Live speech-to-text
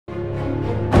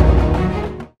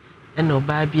and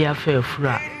oba bia fa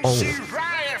fura owo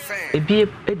ebi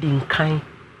edin kan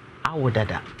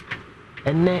awodada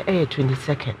enne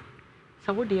 22nd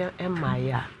so wo de emma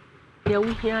ya ya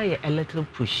wo hia ya a little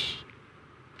push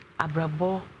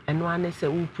abrabo eno ane se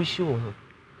wo push wo ho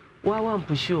wo wan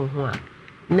push wo ho a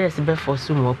nurse be force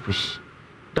mo push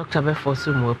doctor be force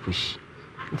mo push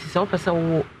nti se wo pesa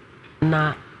wo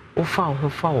na wo fa wo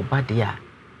fa wo bade a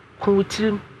ko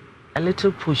a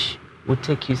little push will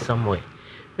take you somewhere.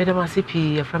 Madam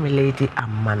Asipi, your family lady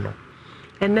Amano.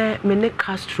 And then me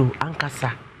Castro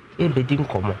Ankasa, a bedin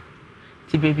common.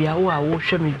 The baby, I will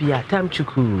show me be a time to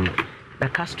cool. The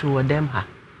Castro or them ha,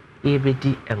 a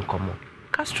bedi and common.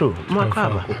 Castro,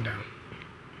 Marcaba.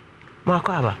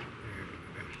 Marcaba.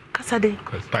 Casade.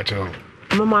 Pacho.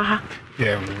 Mamma ha.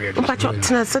 Yeah, we are. Pacho,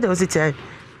 Tina said there was it.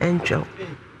 And Joe.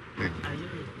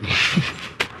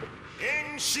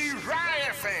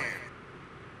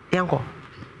 Yanko.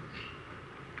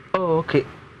 Oh, okay.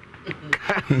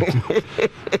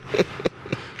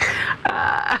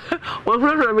 One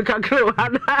from me kakro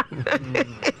ana.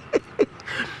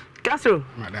 Castro.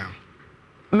 Madam.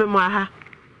 Memoir.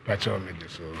 Pacho me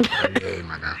so.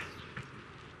 Madam.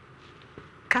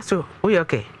 Castro, we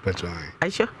okay? Pacho. Are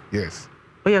you sure? Yes.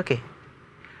 We okay?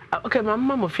 Okay, my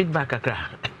mama feedback akra.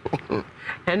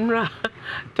 Enra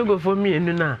to go for me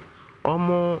na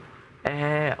omo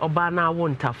oba na wo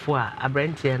ntafo a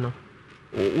abrantie no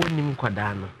wonim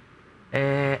kwada no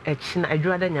ekina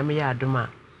adwada nyame ya adoma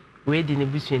we di ne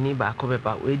busuani ba ko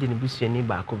beba we di ne busuani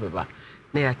ba ko beba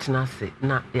na ya tena se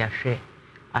na ya hwe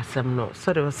asem no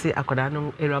so de se akwada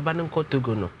no eruaba no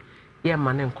nkotogo no ye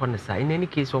ma ne nkɔ ne sa in any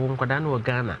case wo nkwada no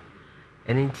Ghana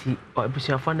enti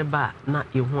busuafo ne ba na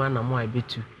yehu anamo a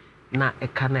betu na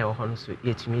eka na e ho no so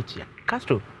yetumi etia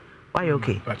Castro. Why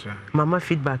okay? Mama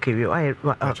feedback here. Why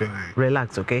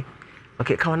relax, okay?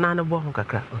 Okay, come on, no bo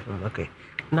kakra. Okay.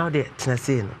 Now the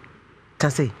Tennessee.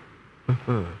 Tennessee.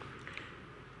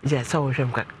 Yes, so we shall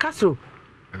Castro.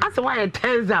 That's why it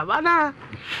turns up. Ana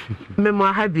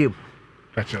memoir have you.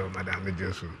 Pacho, Madam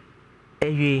Jesu.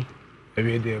 Every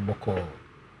day boko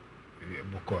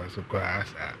so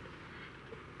class.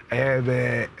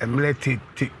 The emleti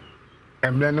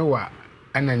emlenowa.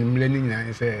 And then millennium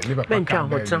I say, never pack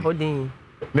holding.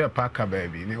 Me a packer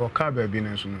baby, never car baby,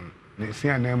 no soon. They see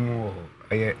a name more,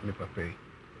 I yet me papa.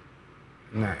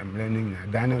 Now I'm learning a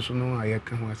dino soon, I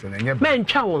can once and yet ben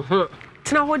chow,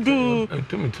 Tina holding.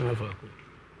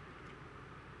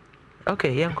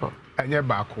 Okay, Yanko. I never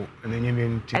back, and then you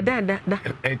mean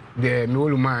the no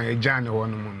man, a Jan or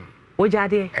one moon. What are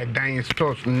they? A dying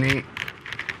stores, nay.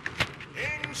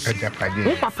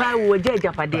 Oh, papa will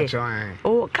Japade.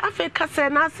 Oh, cafe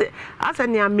casenase, as a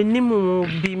near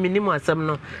minimum be minimum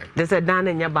some. There's a dan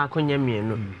in your back on your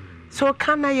meal. So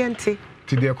can I enter?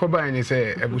 To the Cobain is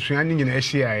a bushani in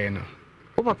Asia.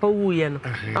 Oh, papa, woo yen.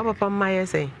 Oh, papa, my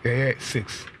say.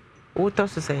 6. What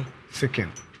else to say?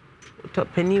 Second. Top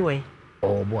pennyway.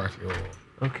 Oh, boy.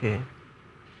 Okay.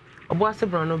 Oh, what's a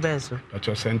brown benzo? At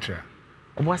your central.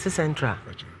 What's the central?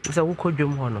 It's a wood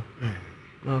room honor.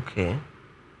 Okay.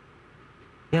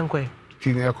 Yankwe.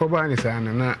 Tina Coban is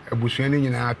an abusuani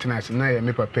in our tenants, and I am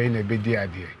a papa in a big dear.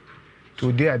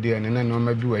 To dear dear, and I know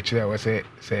my do a chair was say,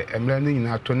 I'm learning in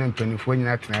our 24 in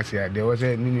Atnasia. There was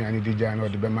a mini and Dijan or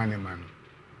the Bemani man.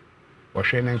 Or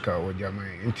Shenanka or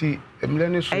Jamai. And tea, I'm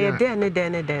learning so. I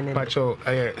then, Pacho,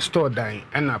 I store dying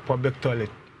and a public toilet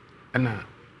and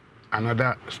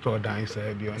another store dying,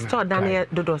 sir. Store down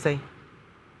do say.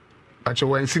 Pacho,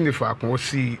 when Sinifak will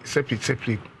see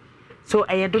separate. So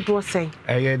I do say.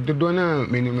 I do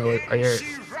not minimum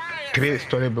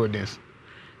 3-story buildings.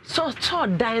 So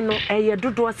dino I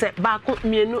do say back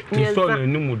me no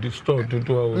store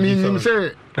do meaning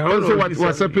say also what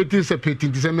was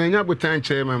separating this many but time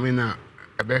chairman na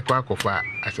abekwa kofa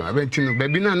asem abentino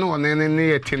baby na no ne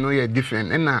yet no ye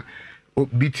different na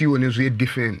BTO ne so ye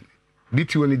different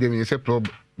BTO ne dem say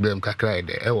problem kakra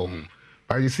de e wo ho.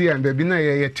 But you see, and baby na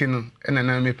ye tino, and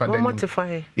I me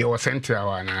pardon. You were central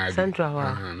one. Central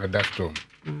one. No, that's true.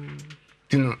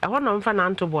 Tino. I want to find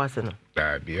Anto Boasino.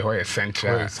 That be a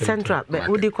central. Central, but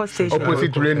would you call station?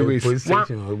 Opposite railways.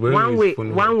 One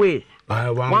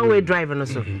way drive and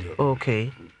so.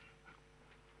 Okay.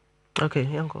 Okay,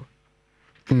 Yanko.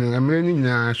 I'm learning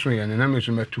now, so and I'm going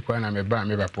to go and I'm a bar,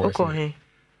 maybe a poor. Okay.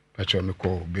 But you're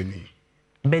call Benny.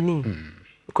 Benny.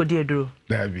 Could you do?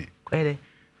 That be.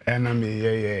 And I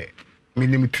mean,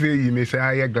 minimum 3 you may say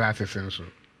I glasses and so.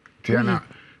 Tiana,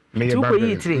 may you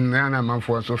eat 3. Nana, my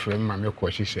force of friend, my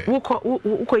milk, she said. Who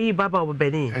call you Baba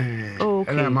Benny? Oh,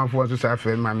 and I'm my force of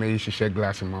friend, my may she share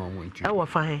glass in my own. I will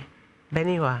find.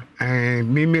 Beniwa.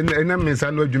 Me na me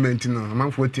sa no adwumenti no.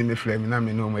 Man 14 me frame na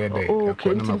me no mo ye dey. Okay,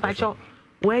 Timpacho.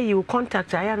 Where you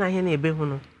contact aya na he na ebe hu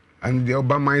no. And the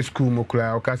Obra my school mo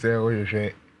kura o ka say o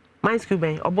hwehwe. My school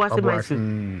ben, Obuasi my school.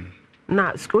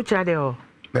 Na school cha dey o.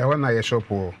 There one na ye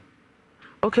shop o.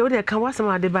 Okay, we dey kan wasam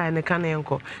ade ba ne kan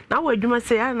enko. Na wo adwuma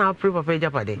say aya na pre papa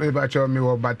ejapade. Me ba cho me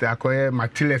wo but akoye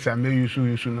materials a me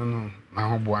use no na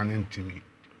ho boa ne ntimi.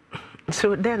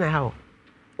 So then how?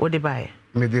 What dey buy?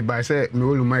 Me dey buy say me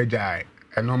olu my jai.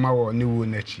 Eno ma wo ni wo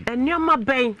na chi. Enoma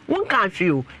ben, won kan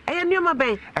hwe o. Eye enoma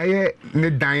ben. Eye ne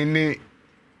dan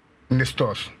ne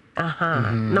stores.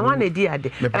 Na one edi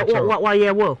ade. Wa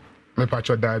ye wo. Me pa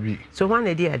cho dabi. So one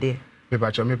edi ade. Me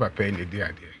pa cho me papa ne edi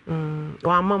ade.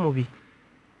 Wa mama bi.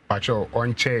 Pa cho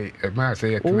on che e ma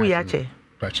say yet. Wo ya che.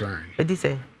 Pa cho. Edi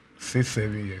say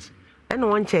 6-7 years. And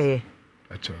one che.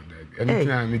 Pa cho dabi.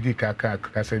 Anything me di ka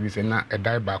say bi say na e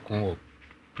die back on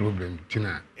problem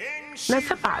tina. Na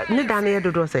sapa ne dan ye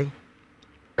dodo say.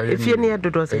 If you near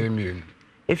dodo say.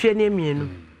 If you near me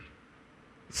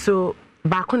so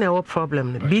back on our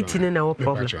problem, beating in our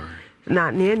problem.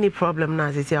 Now, near any problem now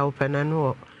is open and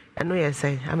no, I know you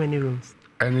say how many rooms?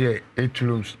 And yeah, 8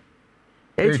 rooms.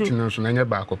 8 rooms, and your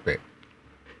back up.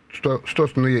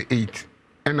 Stores no 8,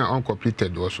 and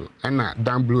uncompleted also. And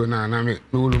down blue now, and I mean,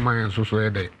 no man so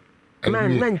day.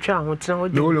 Man, child,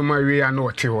 no, my way I know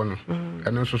what you want.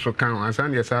 And also so count, and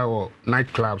Sunday, yes, our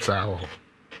nightclubs are.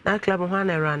 Nightclub, one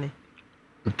running.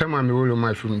 Tell me all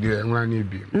my from there and run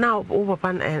be. Now over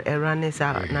pan a run is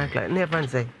nightclub. Never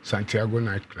say Santiago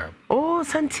nightclub. Oh,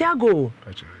 Santiago.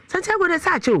 Santiago de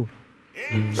Sacho.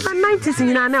 90s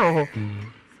in now.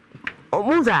 Oh,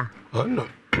 Muza. Oh no.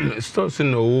 Stores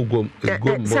in Ogo is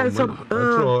good.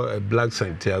 A black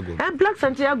Santiago. A black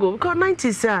Santiago. Because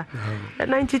 90s, sir.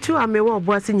 92 I may walk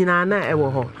was in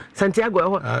Yana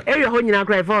Santiago. Area home in a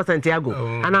cry for Santiago.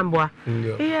 Anambwa.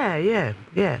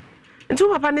 Yeah. Into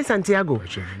Papa Santiago.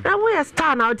 Now we are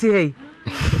star now today.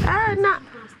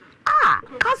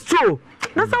 Castro.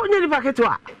 That's how you never get to.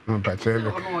 Star.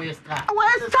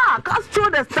 Castro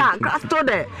the star. Castro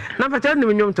the. Now for telling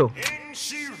me you to.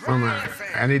 Mama,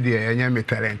 I need the me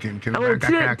talent in. Oh,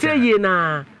 tell you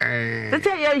now.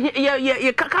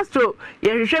 You Castro.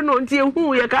 You should know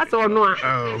who you Castro no.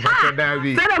 Oh, but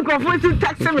David. Tell them confusing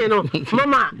text me no.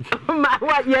 Mama,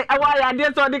 why I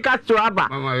did so the Castro Abba.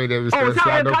 Mama, we have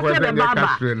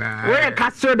Where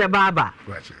Castro the Baba.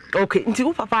 Okay,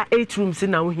 until Papa 8 rooms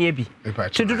in now here be.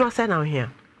 To do not say now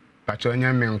here.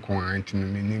 Pachonya men kwant no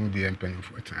menim de empany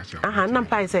for transaction. Na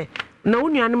mpa say na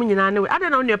unuanom nyina ne ada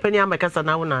na unu empany amakasa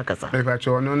na wona akasa. Me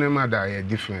pacho no ne mada ye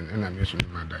different na me so ne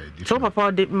mada ye different. So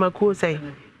papa de maku say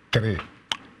 3.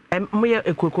 Mo ye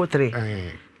ekoko 3.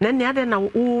 Na ne ada na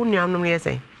unuanom ye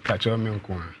say. Pacho men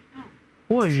kwa.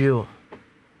 Wo yo.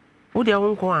 Wo de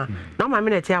won kwa. Na ma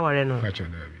me na ti aware no. Pacho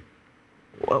dabi.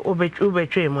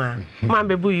 Obetwe mu a. Ma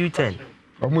be bu U10.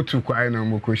 Omutu kwa na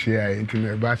mokoshia into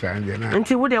me basa ande na.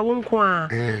 Nti wo de won kwa.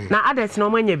 Na others no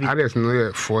manya bi. Others no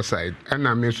ye 4 side. And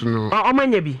na me so no. O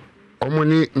manya bi. Omo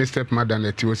ni my stepmother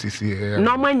na ti osisi e.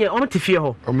 No manya, omo ti fie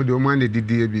ho. Omo de omo na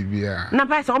didi e bibia. Na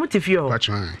pa se omo ti fie ho.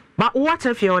 Pacho. But what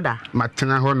if you order?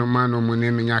 Matena ho no ma no mo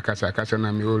ne menya kasa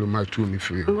na me olu ma tu mi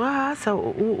free. Wa so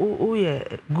o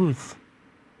ye good.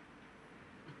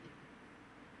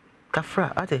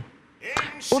 Kafra, ate.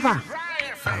 Over.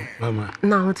 Mama.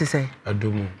 Now what to say?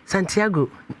 Adom. Santiago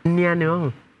near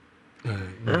no.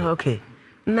 Okay.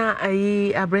 Na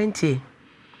ai abrenti.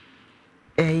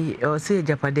 O say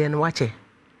Japade and watch it.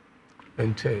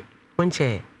 Enche.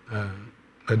 Onche.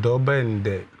 A doba in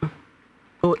there.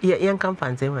 Oh, young come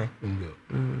fancy way.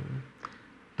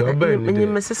 Doba in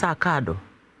Mrs. Arcado.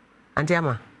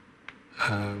 Antiama.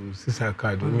 Mrs.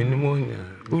 Arcado. Minimonia.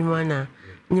 You wanna.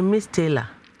 You Miss Taylor.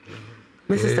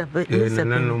 Mrs.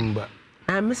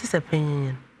 Mrs.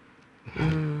 Opinion.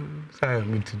 Say,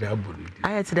 me to the abode.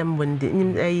 I had them when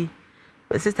the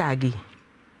Sister Aggie.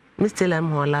 Mr.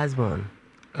 Lam, her last born.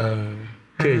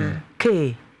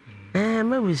 K.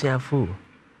 Maybe she's a fool.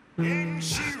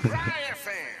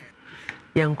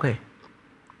 Young quay.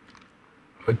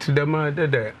 But to the mother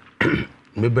there,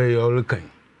 maybe all kind.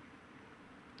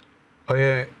 Oh,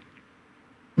 yeah,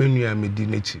 many are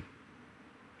medinachi.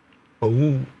 Oh,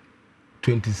 who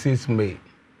 26 May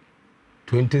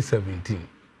 2017.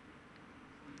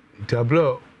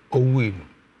 Tablo owin.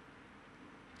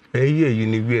 Eye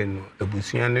yiniwe no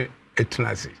abusia ne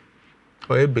etnase.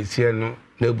 O ebesia no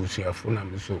na abusiafo na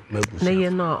meso na abusia. Na ye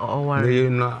no oware. Na ye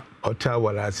no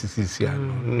otawala asisisi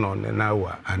no ne na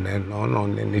wa anen no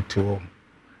ne tiwo.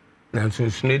 Na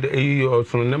sunsun de eyi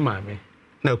osun ne maame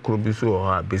na kuro bi so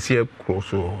ho abesia kuro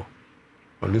so ho.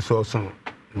 Oli so osun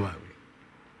maame.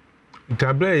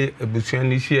 Tablet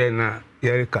ebusuani hia na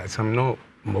yerika sam no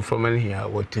moframa hia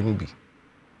wotembi.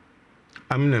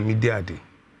 Amna midiade.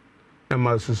 Na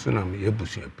masusu na me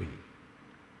ebusua penyi.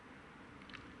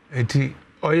 Enti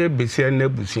oye besia na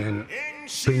ebusua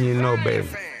penyi na obem.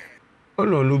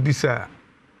 Ono no bisa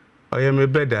oye me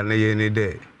beda na ye ne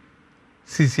de.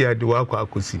 Sisi ade wakọ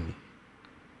akosini.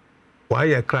 Wa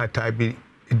ya krata bi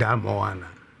da ma wana.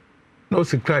 No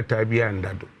si krata bi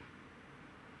andado.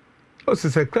 O si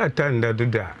se krata andado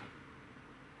da.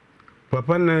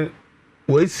 Papa na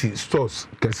we si stores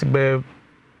kasi be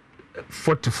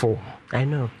 44. I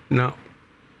know. Now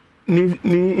ni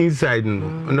inside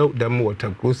no them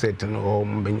water closet no or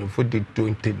mbenye food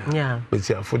 20 na. Yeah. But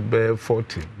see food be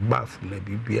 40 bath na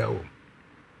bibia o.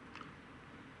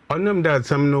 Onam that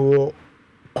some no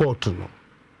court no.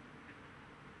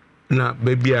 Na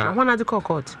baby a. I want to call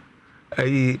court.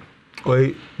 Ai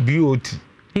oi BOT.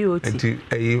 BOT. Enti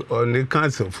ai on the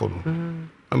council for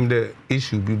no. The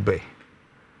issue be by.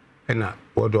 And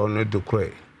what on the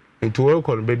cry. Into work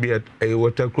on baby at a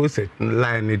water closet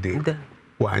line a day.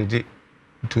 One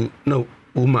to no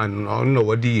woman or no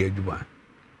what you want.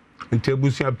 Until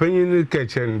Busia opinion in the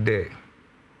kitchen there.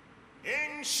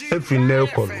 Every nail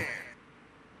corner.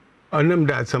 On them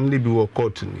that somebody be work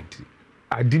out in it.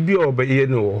 I did be over here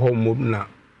no home now.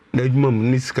 Let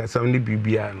mum niska somebody be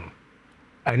biano.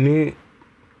 I need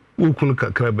Ukun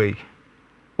Kakrabe.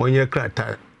 When you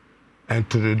cratter and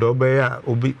to the dobaya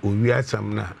obi uya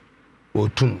samna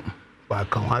otum wa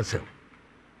kan hasem.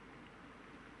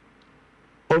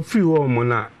 Ofi wo mo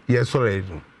na yesore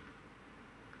do.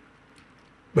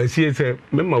 Ba sie se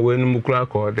mema we no mukura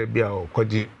ko de bia o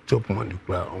kwaji chop money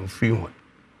kura on fi ho.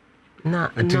 Na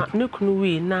ne kunu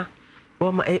wi na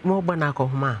mo gba na ko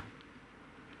homa.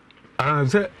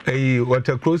 Se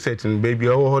water closet and baby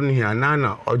o ho no hia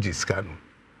na ojiska no.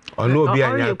 Ono obi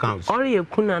anya accounts. Ori ye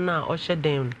kuna na o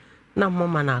shedem na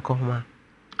mama na ko homa.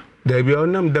 There be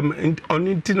on them on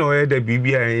it no e da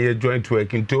bibia en joint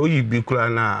work into you bi kura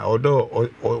na odo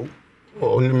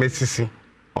on mesisi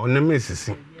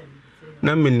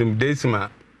na minim desima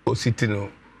ositi no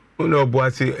una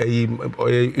obuase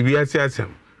ibiase asem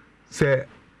se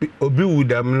obi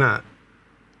wudam na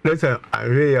lesa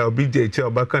ahwe ya obi je che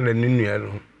obaka na ninua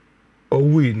no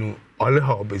owi no ole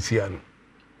ha obesia no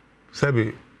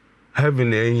sabe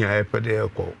heaven enya epede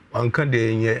ekọ anka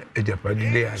de enye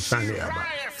ejapade de asane aba.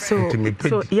 So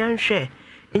yanhwe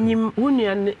enyim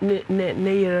wunua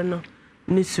ne yere no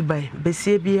ne subai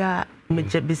besie bia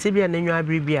na nwa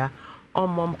abribia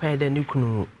omom pede ne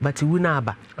kunu but wuna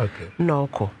aba. Okay. No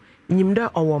okọ enyim da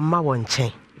owo ma won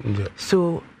chen.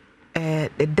 So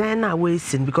the dan na we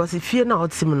sin because if you na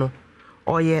otim no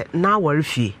oye na ware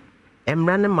fie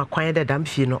emra ne makwan de dam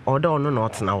fie no odo no na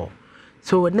otena wo.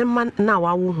 So ne man na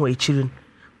wa wo ho echirin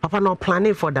papa no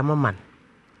planning for the man.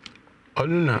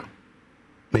 Onu na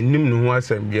menim no ho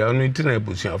asem bia onu ntina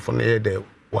ebusuafo na ye de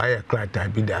wire krata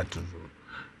bi da to.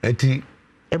 Enti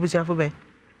ebusuafo be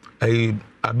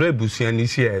abra ebusuani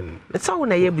si en. So wo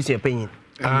na ye ebusuan panyin.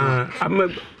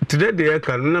 Am today de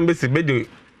ka no na be se be de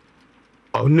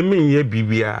onu me ye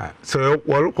bibia so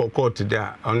wo court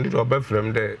there onu do be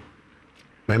from the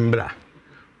membra.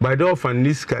 By the often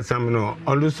this casamino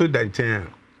also that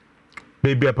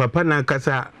baby papa na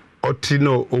kasa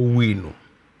otino o wino.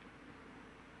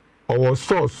 Our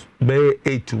source be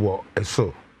 8 war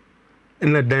so.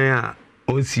 In the day on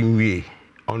sinwe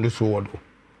on the sword.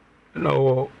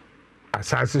 No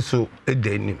assassin so a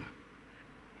denim.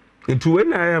 It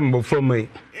when I am before me.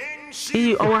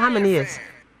 Over how many years?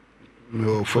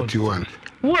 No, 41.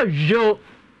 What yo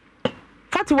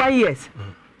 41 years.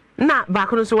 Na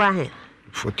back on so wa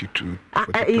 42.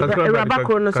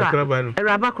 Rabakro no so.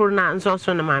 Rabakro na nso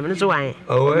so na ma so wan.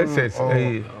 Oh, SS.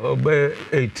 Be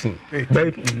 18.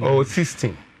 Be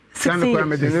 16. 16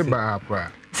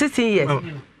 years.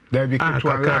 There be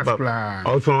last plan.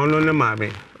 Also ono ne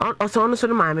mame. Also ono so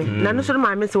ne mame. Na no so ne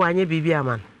mame se wanye bibia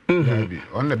man.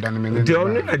 On the dynamic. The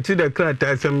only ati the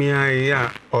krata samia ya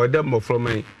order mo from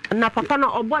me. Na papa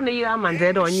no obo ne yira man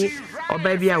ze de onyi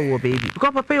oba bia wo baby.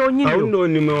 Because papa onyi no. No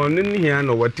ni me on ni hia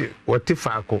no what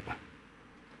faako.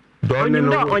 Don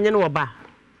no onye no oba.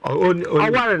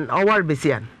 Awar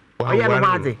besian. Oya no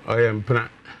mazi. Oya mpna.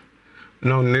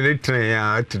 No ne tren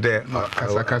ya today.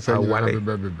 Kasa wale.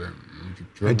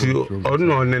 Enti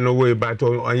ono ne no way but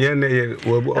onye ne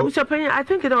I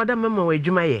think it order memo we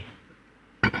djuma ye.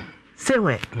 Say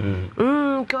when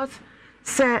because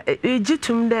say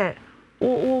ejitum there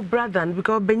o brother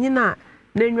because benyina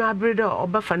na nwa brother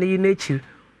obafa na yi na echi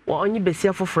wo onye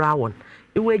besia foforo awon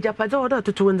iwe japade order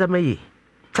tutu nzama ye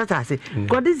tata say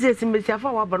god is yes besia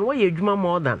fa wa ban wo ye adwuma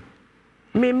more than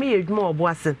me ye adwuma obo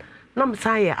asen na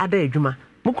msaye ada adwuma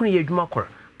mukunu ye adwuma kor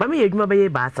ba me ye adwuma ba ye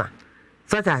baasa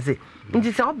so ta se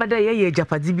nti se obada ye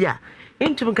japade bi a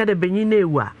intum ka da benyi na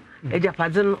ewu a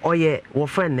japade no oye wo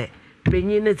friend ne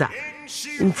benyi ne za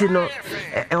nti no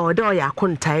oda oya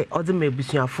akontai ode ma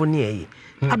ebusuafo ne yi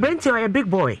abenti oye big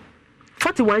boy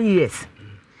 41 years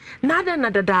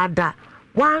nada dada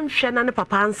wan hwe na ne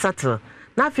papa ansettle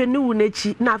na afi ne wu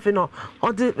n'echi na afi no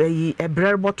ode yi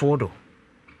ebrer bottle do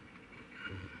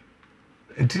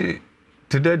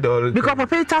today dollar because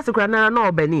papa task na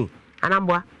obani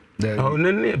anambwa oh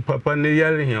nene papa ne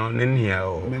yale here nene here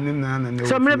oh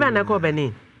so mre be na ko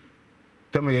obani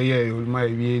tell me yeah my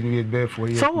we be for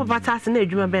you so what task na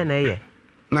adwuma be na ye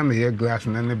na me ye glass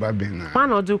na ne ba be na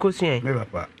wan odu ko suen me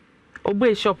papa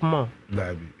ogbe shop mo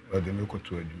dabi ode me ko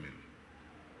to adwuma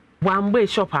wan gbe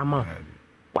shop ama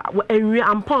enwi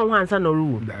ampon ho ansa no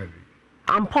ru dabi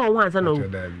ampon ho ansa no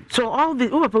so all the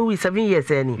papa we 7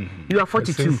 years any you are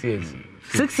 42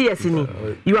 6 years ni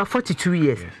you are 42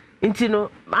 years inti no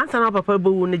ansa na papa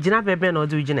bo ne gina bebe na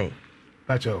ode gina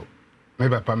pacho me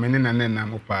papa me na na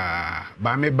mo pa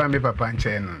ba me papa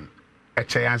nche no e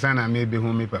che ansa na me be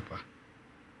hu me papa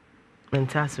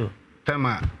mentaso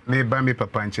tama me ba me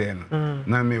papa nche no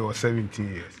na me was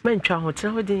 17 years mentwa ho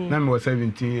tena ho din na me was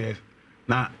 17 years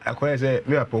na akoya say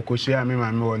me papa ko shia me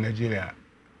ma me wo Nigeria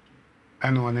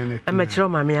ano one ne e mechiro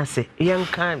ma me ase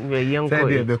yenka yenko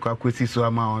say be kwa kwesi so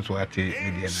ama on so ate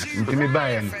media na nti me ba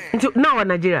ye no nti na wa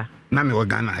Nigeria na me wo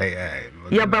Ghana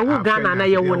ya ba wo Ghana na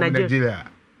ya wo Nigeria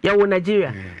ya wo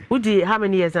Nigeria udi how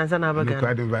many years ansa na ba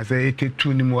Ghana because I say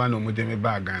 82 ni mo wa no mo de me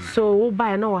ba Ghana so wo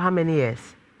ba na how many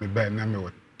years me ba na me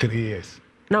 3 years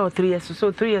now 3 years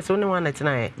so 3 years only one at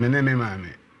night me na me mama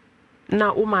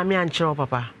na wo mama anchiro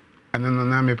papa ano no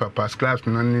na me papa's class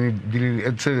no ni dili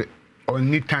it's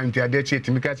only time to ade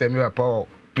cheti me ka say me papa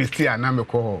pistia na me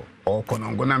ko o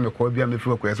konongo na me ko bia me fi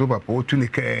ko so papa o tu ni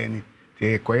ka ni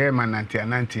te ko ye mananti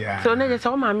ananti a so na je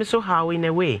so mama so how in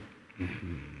a way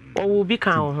o will be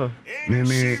kan ho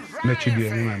me na chidi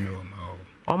ni mama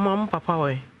o mama papa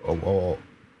we o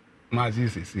mazi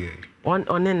sisi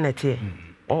on nete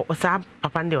o sa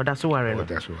papa ndi oda so ware no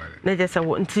na je say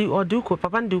nti odu ko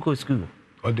papa ndi ko school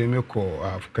o de me ko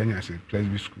Kenya se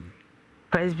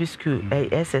Presby school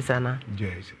SS ana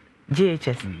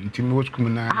JHS nti me school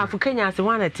na Kenya se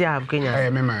one at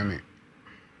Kenya me mama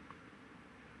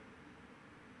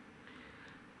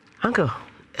uncle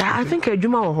I think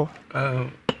adwuma wo ho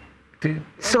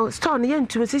so stone yen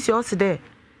to sisi o se there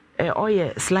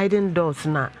oye sliding doors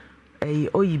na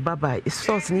oyi baba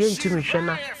sauce yen to me hwe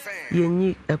na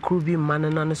yenyi akuru bi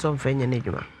man na no so mfa nya na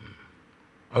adwuma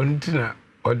ontina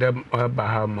odam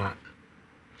Bahama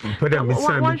mpeda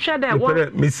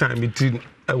misan mitin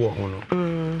ewo ho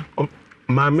no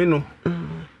maame no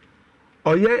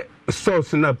oye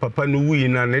sauce na papa no wi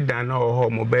na ne dan na ho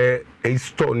mo be e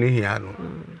store ne hia no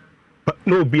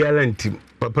no obi alantim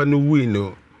papa no wi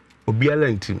no obi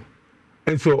alantim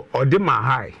enso ode ma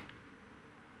high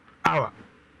awa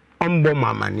ombo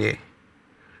mamane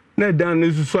na dan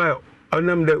no so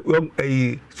onam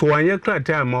de so wanye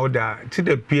krata ma oda ti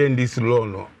the PNDC law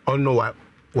no ono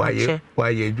waye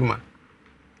adwuma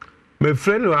me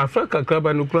friend no Africa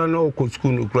kraba no kura no ko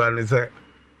school no kura ne say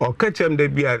o ka chem de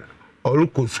bia o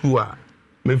ko school a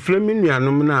me friend mi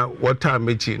nuanom na water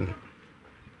mechi no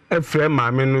e friend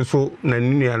maame no so na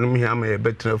nuanom hia ma ye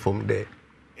better from there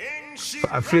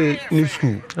afre ni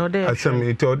school asem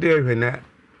it o de hwe na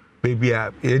baby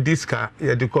a ye diska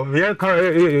ye de come ye ka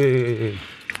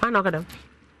anokadam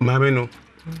maame no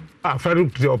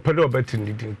afaru o pedo beti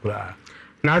ni din kura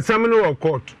na asam no wo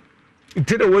court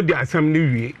itede wo di asam ni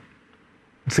wie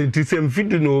senti sem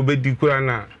fidi no obedi kura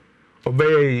na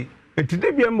obey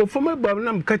itede bia mo foma ba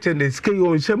na mka che na ske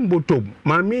yo nsem botom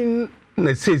maame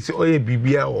na sesi oye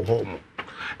bibia wo ho mo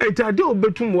etade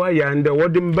obetum wa ya nde wo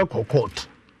de mbe court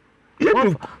ye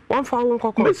one for one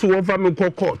court me so wo fa me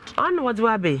court on what do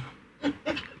abi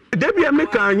Debi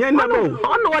America anya na bo.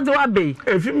 On what do I be?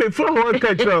 If you me from one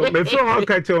catch on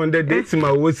the dates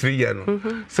my was 3 year no.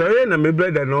 So na me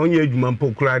brother na onye adwuma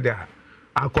mpokura da.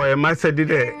 Akoye master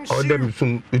de or dem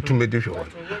sum to de show.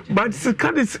 But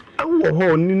sika this awo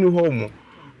ho ninu ho mo.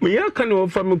 Me ya ka na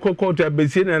ofa me kokota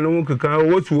besi na no keka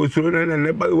wosu na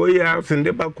na ba wo ya house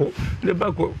de bako.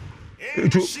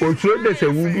 To osuro de se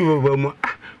wu bi baba mo.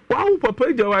 Wa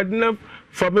papa jawad na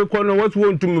For me, corner what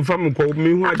want to me from call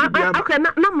me. Okay,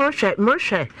 na more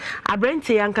share.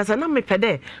 Abrenti ankasa na me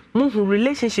pede. Muhu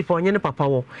relationship onye ne papa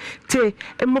wo. Te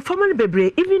mo family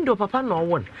bebre even though papa no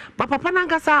won. But papa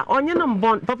nankasa onye no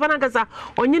bond. Papa nankasa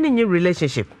onye ne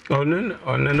relationship. On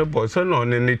no boss no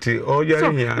niti. Oh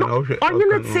ya here na o hwe.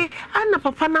 Onye ne say ana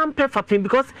papa na mpe fapin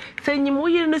because say nyim wo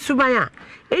yire ne suban a.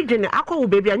 Edwene akọ wo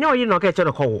baby anya oyi no ka che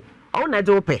no kọ wo. O na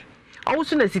de ope. O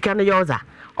so na sika ne yoza.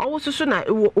 O so na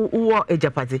wo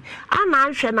ejapati. Ana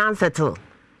ahwe na settle.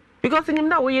 Because nyim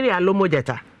na wo yire alomo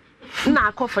jeta.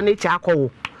 Na akọ furniture akọ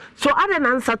wo. So other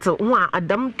than settle who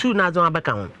Adam 2 na zo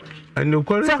abaka ho. And the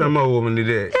quality sama woman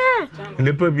there.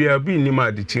 Ne pa bia bi ni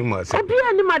ma de chima sa. Obi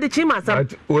ani ma de chima sa.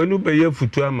 But when you be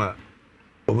futu ama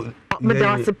me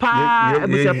da wase pa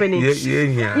abusia pani.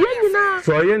 Yeah.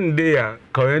 So yen dey a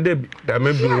ka yen dey da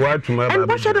me bi what ma ba. And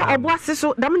bo shede oboase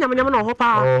so da nyam na ho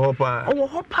pa. Oh pa. Oh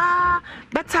ho pa.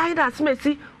 But I da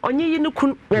asmesi onye yi ne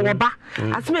kun wo ba.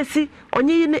 Asmesi onye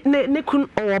yi ne kun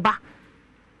wo ba.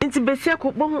 Inti besia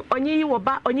ko bo onye yi wo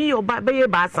ba be ye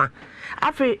ba asa.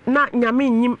 Afi na nyame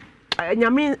nyim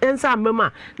nyame ensa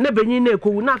mema na benyin na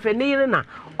ekowu na afi ne yire na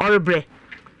orebre.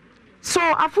 So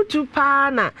afutu pa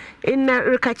na in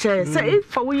rekache say if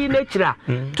for we nature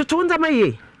tutu nzama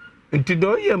ye nti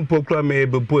do ye mpokra me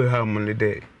bepo ha mo ne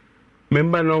de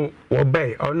memba no wo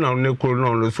bay ona ne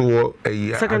kuro no so wo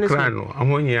ayi akra no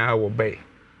ahonya wo bay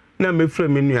na me fra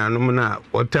me nuanom na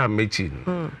wota mechi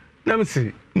na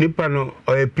msi nipa no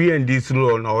o PND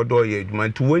suro na odo ye adwuma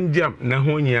nti wonjam na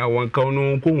honya won ka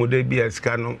no ko hoda bi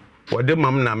asika no wode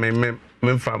mam na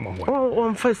me fa mo ho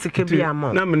on first ke bia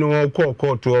mo na me no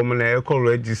ko to o mo na e ko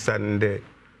register nde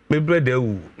me brother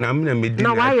wu na me na me di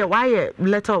na why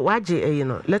letter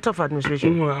waje letter of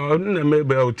administration na me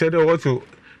be o tede what to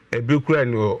e bi kura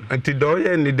ni o anti do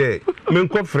ye ni de me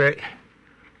nko frɛ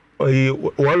oyi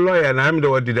wo lawyer na am de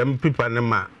what dem people na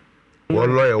ma wo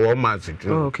lawyer wo ma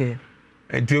situ okay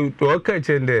anti to ka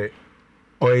chende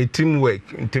o teamwork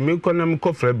anti me ko na me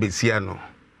ko frɛ besia no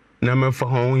na me fa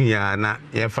ho hia na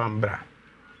ye fa mbra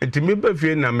anti me ba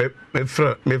fie na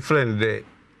me friend de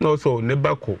no so ne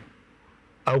bako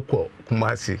akọ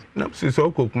kumasi na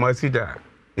so ko kumasi da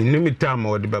inimi time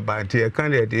o de baba anti e kan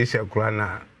de de shakura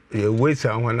na ye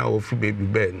wesa ho na ofi baby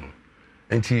ben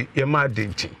anti ye ma de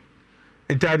nchi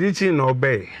anti adichi na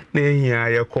obey na ehia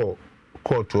ye ko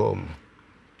court o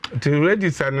to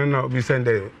register no na obi send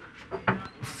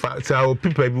sa o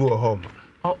people bi wo home.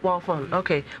 Oh, well, fun.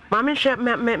 Okay. Mami she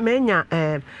me nya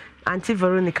Auntie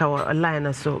Veronica wa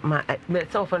line so ma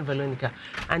cell phone Veronica.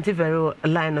 Auntie Vero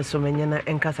line so me nya na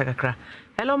enkasa kakra.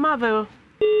 Hello Marvel.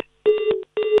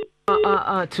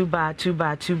 Too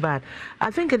bad.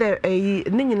 I think that ni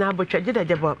nyina botwa gida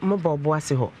jabo mo bobo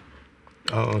ase ho.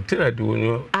 Oh, tira do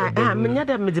no. Me nya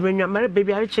da me de menwa mare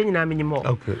baby a che nyina menyim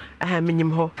ho. Okay.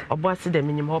 Menyim ho. Obo ase de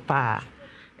menyim ho pa.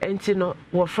 Enti no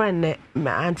wo friend ne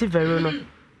Auntie Vero no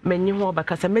menyi ho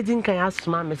bakasa medin kan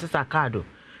asoma Mrs. Akado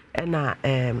na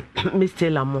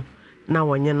Mr. Lamo na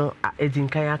wonye no edin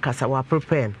kan akasa wa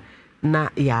prepare na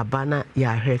ya ba na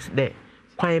ya hex de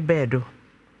kwan bedo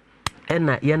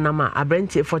na ye nama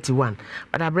abrenti 41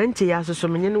 but abrenti ya so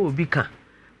menye no obi ka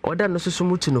oda no so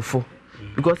mutu no fo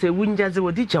because e wunjaze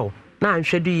wodi jaw na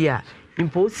anhwedu yi a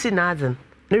imposi na azen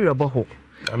na yobo ho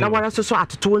na wara so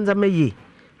atoto nzama yi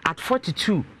at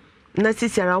 42 na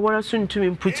sisiara wara so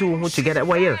ntumi put wo together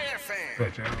why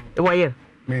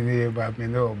me ne ba me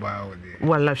no ba o de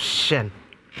wala shen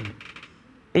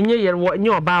inye yer wo nye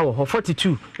oba wo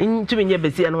 42 ntumi nye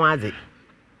besi eno aze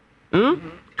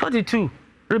 42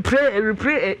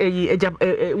 repre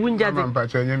wunja de mpa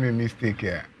cho nye me mistake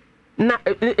ya na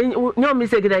nye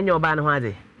mistake da nye oba no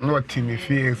aze no timi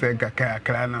fi se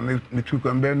kaka na me tu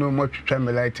ko mbe no mo twetwa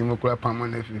me light mo kura pamo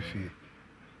na fifi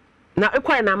na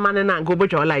ekwai na mane na go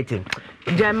botwa lighting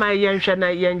jama yenhwe na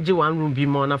yenji one room bi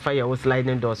mo na fire was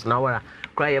sliding doors na wara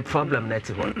cry a problem net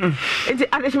ho enti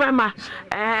adishima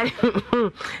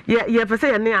ye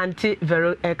pese ye ne anti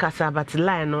Vero kasa but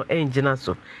line no engine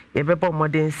so ye bebo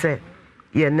modern say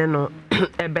ye ne no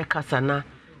ebe kasa na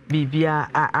bibia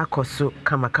akoso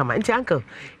kama enti uncle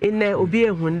ine obi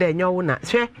ehun de nyo na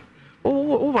hwe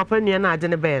wo papa nua na ade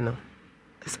ne be no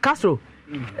Castro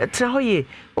trahoye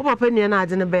wo papa nua na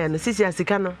ade ne be no sisi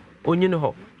asika no onyi no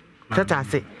ho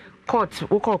tatase court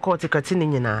wo court kati ni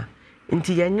nyina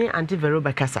nti yenye anti Vero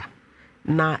bakasa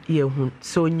na yehun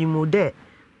so nyimu de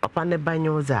papa ne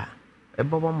banyoza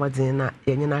ebobo modin na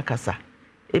yenye na akasa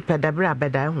ipedabra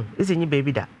abeda hu isi nyi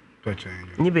baby da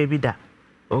nyi baby da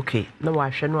okay na wa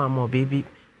hwe no amo baby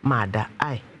mada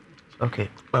ai okay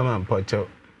mama mpocho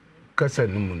kasa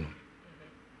numu no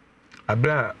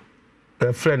abra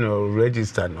a friend or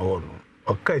register no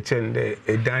okachende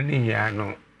edani ya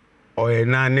no oye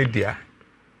na ne dia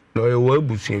no ye wo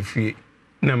abusu fie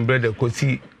na mbrede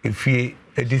kosi efie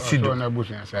edisido so na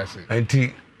abusu asase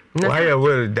anti why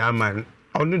well that man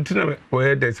onu tina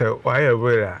where they say why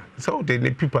well so they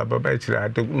need people baba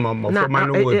chira to mama for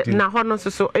man no word na ho no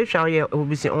so ehwa ye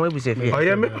obusu fie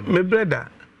oye me brother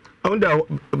under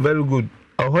very good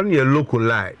on your local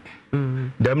lie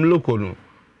them local no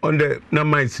on the na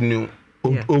mice new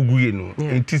oguye no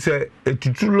it is a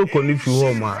tutu local if you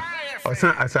home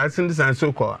osan assassin this and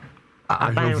so called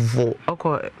ahofo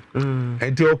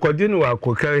enti okode no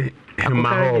akokare ma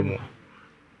home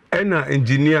ena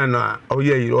engineer na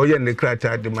oye ne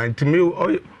kracha de man to me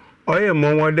oye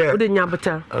mo wode ode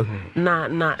nyabota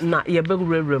na ye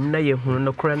begurewrem na ye hunu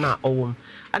no kore na owom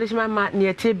adeshima ma ne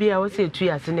etie bia wo se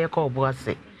etu ase na ekọ obo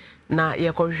ase na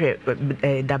ye kohwe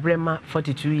dabrema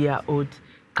 42-year-old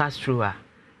Castro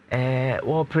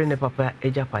wo pre ne papa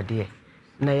ejapade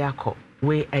na yakọ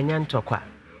we enya ntokwa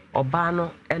oba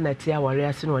no ena tie aware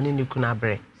ase no ne nikuna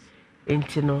abre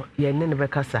enti no ye ne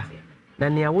bekasa na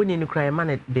ne awoni ni kra ma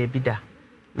na baby da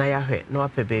na yahwe na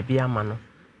wape baby ama no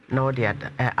na odi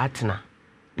atena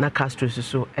na Castro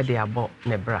so e de abo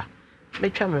ne bra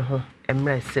metwa me ho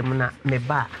emre sem na me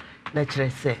ba na kire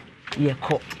se ye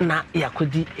ko na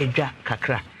yakodi edwa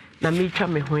kakra na metwa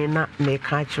me ho na me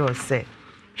ka kire se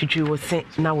twitwi wo se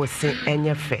na wo se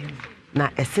enye fe na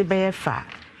ese be ye fa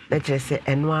na kire se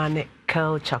eno ane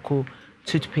Kel Chaco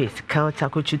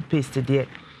toothpaste de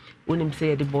wonim se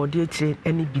ye de body tire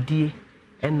eni bidie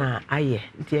ena aye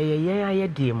nti ye aye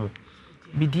de mu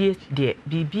bidie de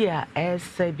bibia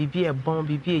ese bibia bon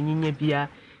bibia nyinya bia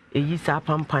eyi sa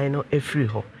pampan no efiri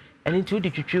ho eni ti wodi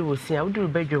twitwi wo se a wodi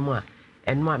badwom a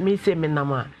eno me se me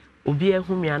nam a obi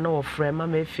ehumia na wo frɛ ma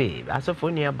me fe asofo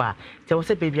nua ba te wo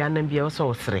se baby anam bia wo so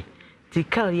wo sere ti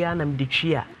kal ya nam de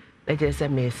twi a na je se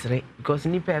me sere because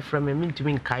ni pa frɛ me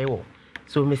ntumi nkai wo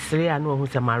so me sere a no hu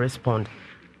se ma respond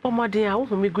pomodin a wo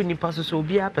hu me gu ni pa so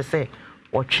obi a pese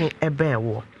wotwe ebe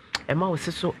wo ema wo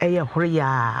se so eye hore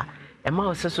ya ema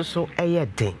wo se so eye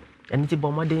den eni ti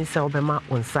bomodin se obema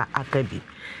onsa akabi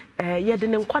ye de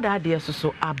ne nkwada ade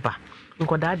so aba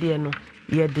nkwada ade no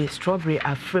ye de strawberry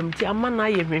afrem ti amana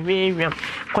ye hwehwehwam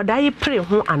kwada yi pre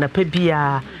ho anapa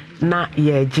bia na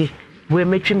ye je we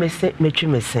metwi mese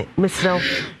mesraw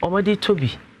omodi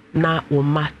tobi na wo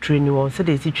ma training won se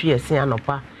de si twi yesi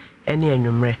anopa ene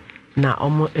anwumre na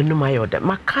omo enum ayoda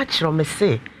maka kiro me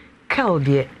se kel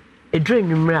de edru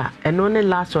anwumre a eno ne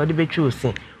last ode betwi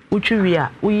osin utwi wi a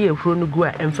uyi ehuro no gu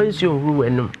a emfansi ohuru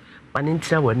wanum mane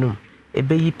ntira wanum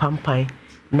ebeyi pampan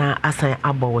na asan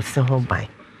abo wo se ho ban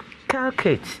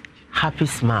Calcate happy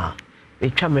smile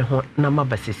etwa me ho na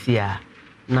mabasesia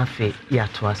na fe ya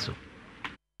toaso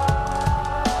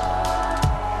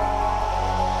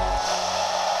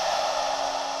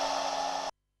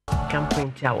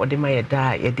campaign tia ode ma ye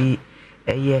da ye di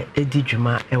eye edi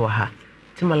dwuma e wa ha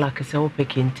timala kese wo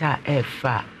pekinta e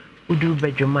fa udu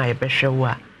badwuma e behwe wo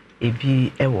a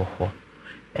ebi e wo ho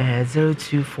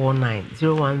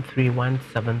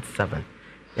 0249013177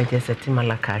 na je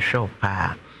setimala ka show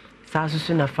pa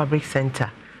Sasusu na fabric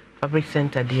center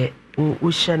de wo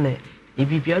hyene e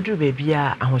bibia odru baby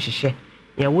a ahohyehe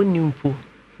ya woni mpo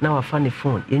na wafa ne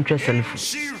phone interest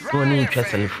woni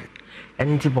interest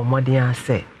eni ti bomodin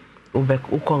ase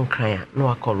ukonkran na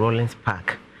wakọ Rollins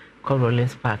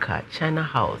Park China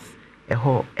House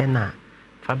eho ena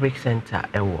fabric center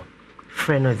ewo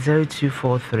freno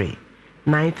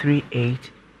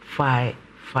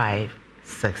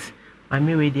 0243-938-556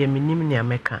 mami we de minim ne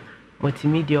ameka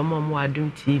multimedia omo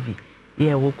Adom TV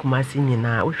ye wo kumasi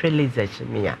nyina wo hwe laser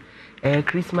chimia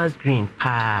Christmas green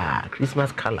pa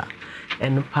Christmas color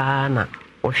en pa na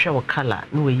wo hwe wo color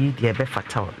no we yi de be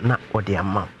fataw na ode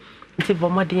ama nti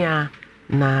bomodia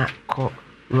na ko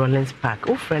Rollins Park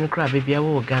wo friend kra bebia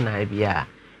wo Ghana bia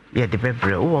ye de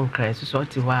bebre wo wonkran so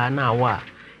ti wa na wa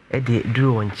e de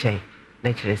duru won chen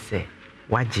na kire se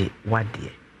waje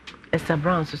wade Esther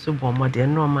Brown so bomodia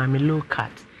no ma me low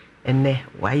cut ene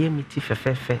waye miti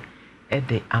fefefe e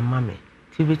de amame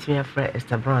tibiti me fra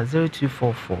Esther Brown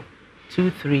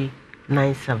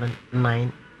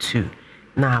 0244239792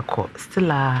 na akọ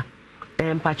stila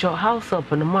mpacho house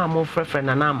up no ma mo frefre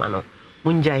na na ama no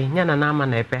munjai nya na ama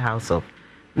na epe house up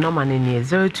no ma ne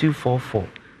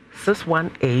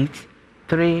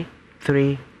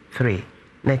 0244618333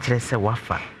 na kire se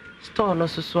wafa store no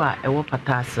so a ewo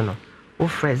patase no wo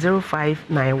frɛ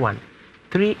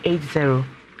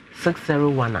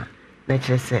 0591380601 na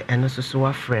kire se eno so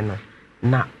wafrɛ no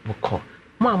na boko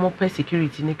mo pe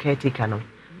security ni caretaker no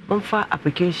momfa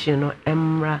application no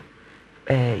emra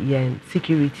yen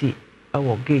security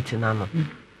awo gate na no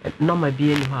normal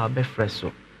be any how be fresh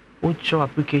so show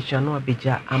application no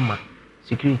abeja ama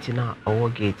security na owo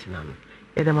gate na no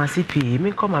e dem asipi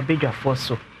me come abedwa for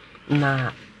so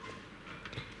na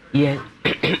ye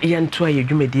nto aye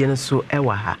dwumedie no so e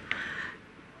wa ha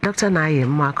Dr. Naye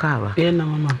Mwakawa na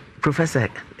mama Professor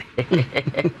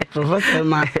Professor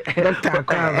ma Dr.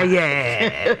 Akawa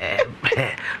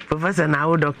Professor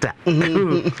now doctor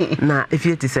na if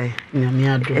you to say nyame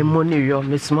ado e money yo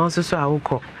me small so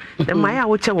awoko the my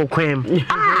wo che wo kwam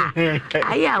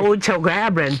aya wo che go ya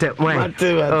brent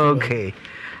okay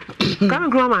come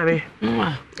grandma me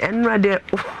and ready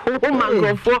oh my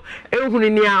god for ehunu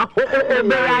ni a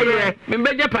beraye me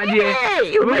beje padie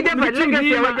you beje padie ke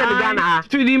se waje Ghana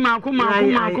studi ma kuma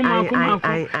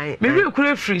me we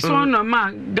kure free so no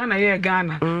ma Ghana ye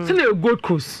Ghana se na Gold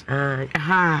Coast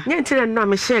nye ntire no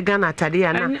me share Ghana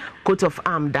tade na coat of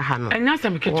arm da ha no enya se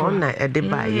me keto na e de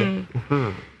ba ye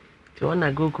ti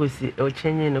ona Gold Coast o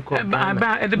chenye no ko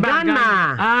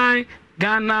Ghana ai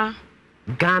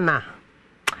Ghana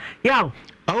Yo,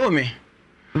 me.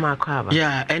 Makaba.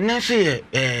 Yeah, and then say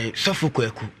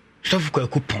Sofuku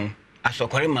pon.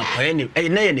 Asokore ma pa ni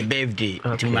na ye ni birthday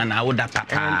ti man I would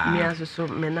papa. Me aso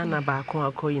me nana ba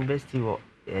ko university wo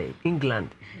England.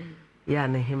 Ya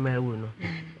na hema wu no.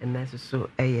 And na so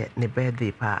ni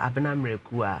birthday pa abena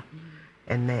mreku a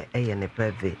ene ni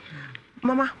birthday.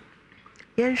 Mama,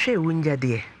 yen hwe wunja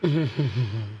de.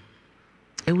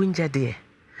 E wunja de.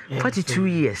 42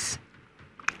 years.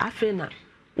 Afena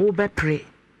wo bepre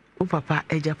wo papa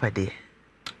ejapade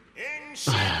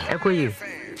ekoye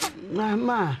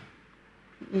mama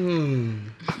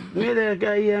me the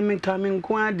guy me coming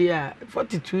kwa dia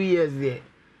 42 years there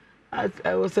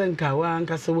I was nka wa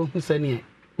nka se wo husane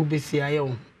obesi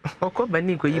ayo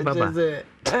okobani ko yi baba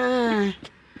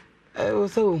wo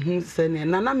se wo husane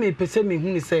na me pese me hu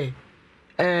ni se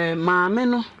maame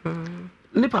no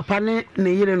ni papa ne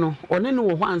yire no one ne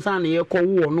wo ho ansa na ye ko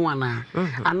wo no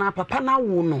ana papa na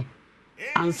wo no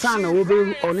ansa na wo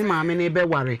be one maame ne be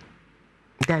ware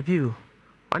dabiu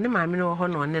one maame no ho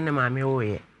no one ne maame wo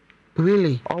ye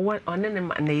really one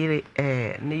ne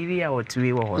yire ya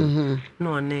otuwe wo ho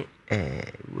no one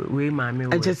we maame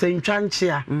wo eche se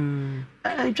ntwanchia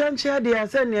ntwanchia de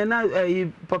ase ne na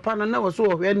papa no na wo so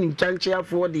wo hwe ni ntwanchia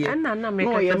fo de na me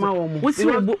ka ye ma wo mu wusi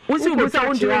sa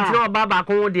wontu ntro baba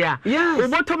ko wo de a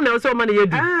obotom na wo so ma na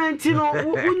yedu nti no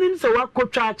unim se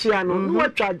wakotwa achia no no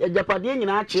watwa ajapade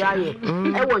nyina achia ye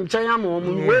e wo nchan ama wo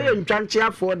mu we ye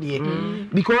ntwanchia fo de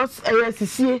because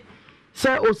sisie se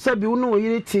osabi wo no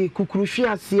yire ti kukuruhwe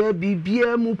ase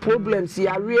bibia mu problems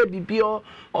ya re bibia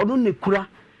ono ne kura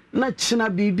na china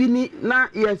bibi ni na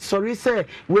ye sorry say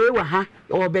we wa ha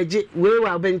obeje we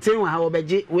wa benten wa ha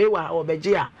obeje we wa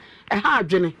obeje a ha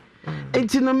adwene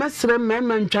enti no mesre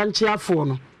mema ntwanche afo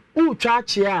no u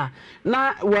twache a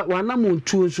na wa na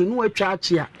montuo so no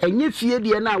watwache a enye fie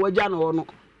de na wagya no no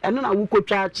eno na wuko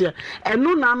twache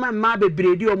eno na ma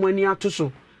bebredi omani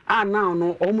atoso a now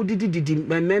no omudididi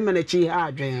mema na chi ha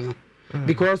adwene no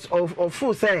because of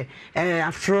full say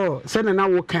after all say na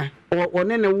woka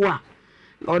one ne wo a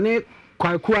one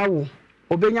kwaku awo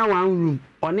obenya one room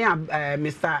one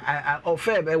Mr.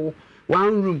 Ofebe wo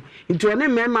one room into one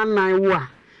mema nan wo a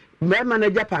mema na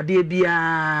japade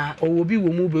bia owobi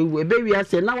wo mu be wi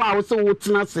ase na wa wo se wo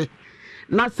tena se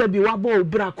na se bi wa bo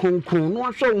obra konkon no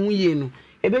hwe wo ye no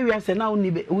ebe wi ase na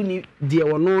uni de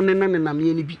wono ne na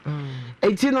me ni bi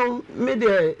enti no me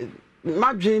de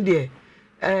madwen de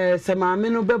se maame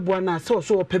no beboa na so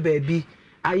ope baabi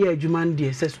aye adwuma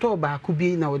ndie se store ba ku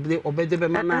bi na obede be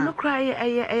mana no cry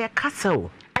aye kasa o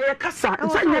aye kasa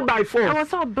nsanye by force I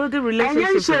was all building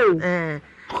relationship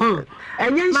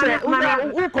enye nse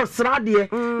uko srade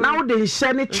na wo de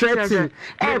nhye ne threaten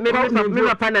me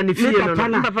papa na ne fie no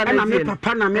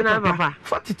papa na papa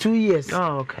 42 years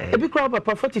oh okay ebi kwa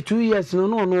papa 42 years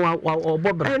no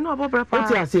obobra no obobra pa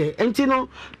enti ase enti no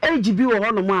age bi wo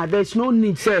ho no ma there's no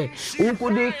need say wo ko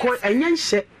de ko enye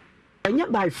nhye enye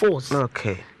by force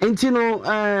okay enti no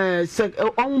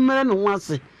on mere no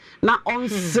wase na on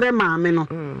sre maame no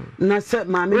na se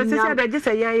maame we say da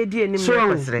gese ya ye di enim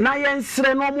na sre na ye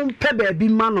nsre no mo mpe ba bi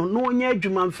ma no na onye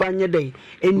adwuma mfa nye dai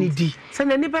enidi se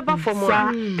na ni beba fom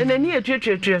a na ni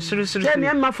etwetwetwe suru se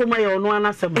ne ma fom ya ono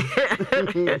anasem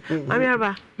mami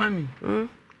aba mami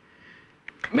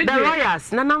The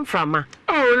Royals, Nanam Frama.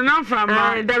 Oh, Nanam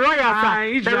Frama. The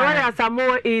Royals are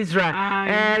more Israel.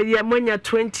 Yamunya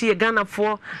 20, Ghana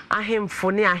for him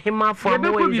for near him for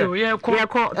Israel.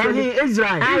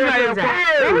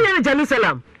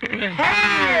 Jerusalem.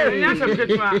 Hey,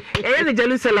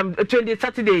 Jerusalem 20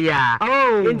 Saturday, yeah.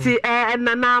 Oh, into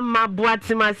Nana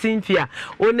Boatima Cynthia,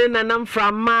 One Nanam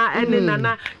Frama, and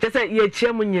Nana, just at your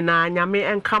chairman, Yame,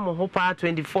 and come on Hopa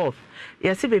 24th.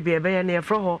 Yes, baby, a near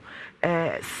for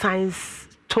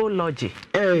Science-tology.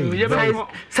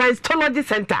 Science-tology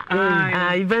Center.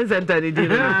 Event center.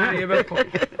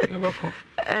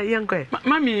 Young girl.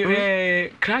 Mammy,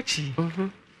 Cratchy.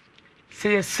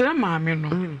 Say a sir, mammy,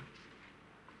 no.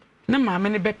 No,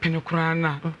 mammy, be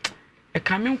penocrana. A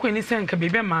coming queen is saying,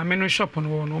 baby, mammy, no shop on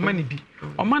one, or money be.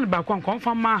 Or man back one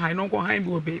confirm my high, no go high,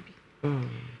 baby.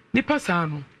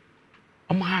 Nipasano.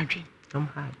 I'm happy.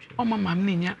 Oh, my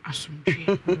mammy, assume.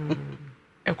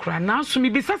 A cry now, so me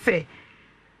be say.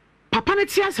 Papa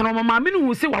Netias and my mammy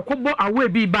who say, what could away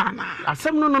be banner. I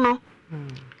said, no.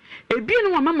 A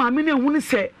being one mammy wouldn't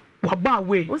say, what bar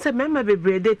way. What's a member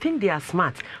be they think they are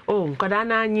smart. Oh,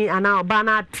 Kodana, and our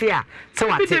banner tear. So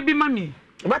what be mammy?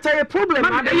 What are your problem?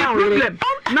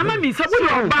 Mammy, so we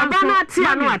are banner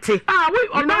tear no ate. Ah, we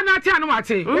are banner tear no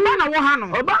ate. Obana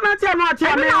Wahano, Obana tear no ate.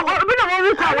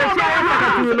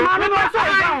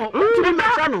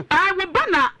 I will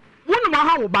banner. One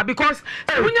how ba because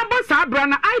when you boss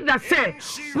abrana either say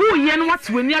who yen what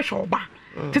when you shoba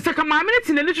to say come a minute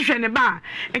in the literature ne ba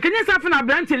and can you say na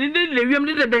brand in the lewem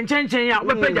de benchenchen ya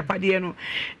we page pade no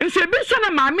nso bi so na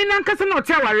ma me nan kasa na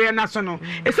hotel ware na so no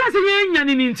e so say yen nya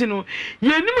ni nti no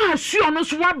yenim ha suo no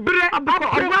so wa bre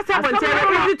obwase bonte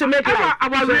easy to make life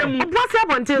obwase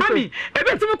bonte mami e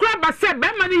betim kura ba se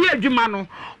be ma ni ye adwuma no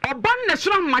oban na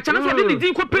soro macha na so de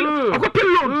din ko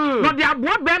loan no de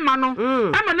aboa be ma no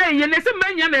ama na ye ne se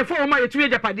manya na e fo ma ye tuye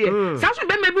japade sa so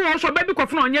be ma bi won so be bi ko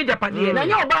funa onye japade na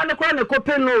nya oba ne kura ne ko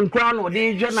loan kura no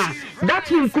de jona that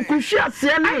him kukushi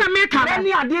ase na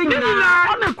ni ade nyina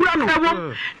ona kura no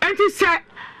enti se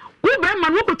we be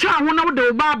man wo kotwa ho na wo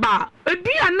de baba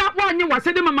ebi ana wo anye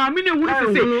wase de mama me ne hu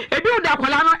se ebi wo da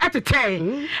kwala no etete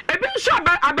ebi nso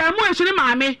aba mo ehine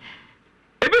maame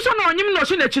ebi so na onyim no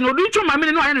so na chi no du ntwa maame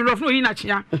ne no aye ne rof no yi na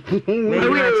chia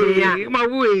ma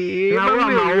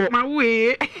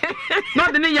we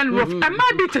no de ne yen rof am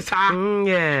I be to sa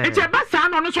it's a basa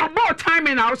no so about time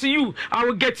and I'll see you I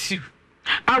will get you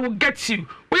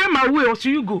where my way or so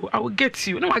you go I will get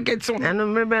you no I get you and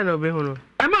remember no be hu no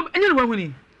am any one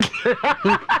huni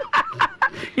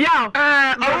yeah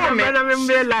oh me na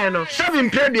me line no 7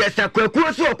 previous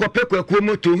akwakuo so okope kwakuo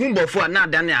moto hu bofo na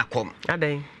adane akom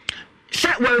adan se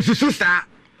wan susu sa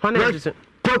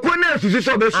kwakuo na susu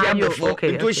so be shia bofo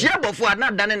to shia bofo na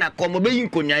adane na akom be yin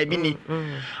konya bi ni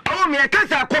oh me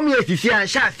kasa akom ya sisi an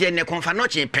sha ase ne konfa no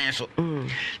che pen so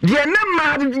de na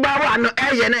ma ba wa no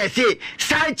eye na se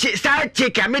sa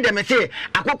che me dem se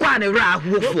akokwa na wura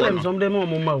ahuofo no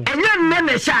enya nne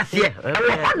na sha ase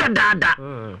o dada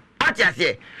ati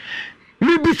ase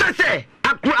mi bisa se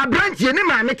abrantie ne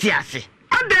ma me ti ase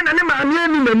ade na ne ma me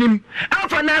ani manim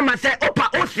afa na ma se opa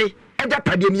ose eja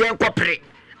pade mi yen kopre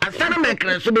asana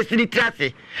menkran so be siri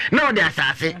trase na ode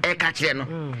asase e ka kire no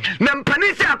na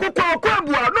mpani se akokwa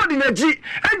okabua no de naji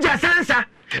eja sansa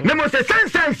na mo se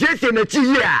sansa siesie na chi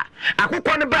yi a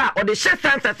akokwa ne ba ode hye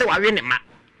sansa se wawe ne ma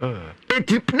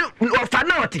eti no ofa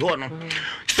na oti ho no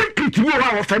secret wo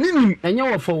wa ofa ni nim enye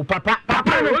wo fo papa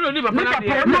no ni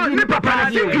papa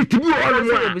na secret wo no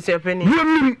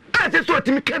nim ase so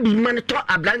timi ka bi man to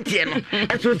ablantie no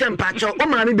eso se mpacho o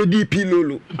ma ne be DP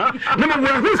lolo na mo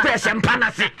wa hu se sempa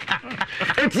na se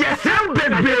eti esem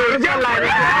bebe ya la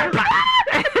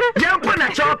ya po na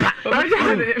chopa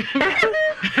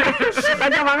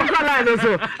aja ma ko la no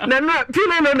so na no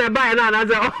pile no na buy na na o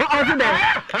so dem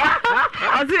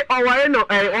o ware no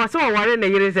o so o ware na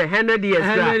yire se 100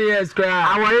 years kra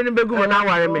aware no begu mo na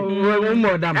aware me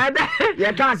mo dam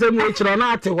ya ka se mo chiro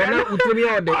na ate ho na utumi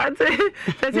ode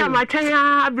se ma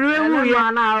twanya abrewe wu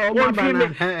ya na o ma ba na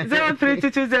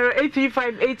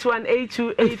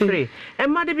 03220835818283 e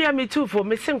ma de bia me tu for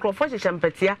me synchro hye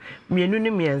champatia mienu ne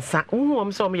miensa hu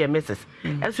om so mo ye misses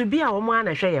eso bia o mo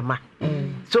ana hwe ye ma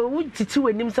so wu titi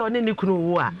wanim se one ne kunu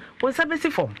wo a won sa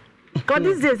besi form god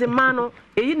these days man no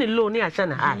eyi ne loan ya hye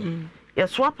na high ye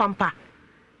swap pampa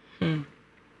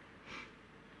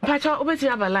Pacha obeti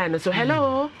abaline so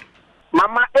hello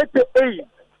mama 88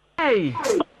 hey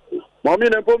mommy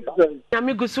na pompa ya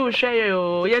mi gusu hwe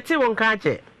yo ye ti won ka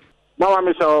che mama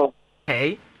me so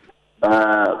hey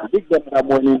big doctor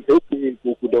morning okay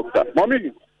ku doctor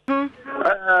mommy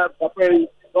papa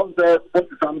don't say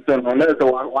something unless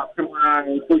what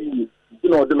my so you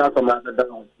no do na sama na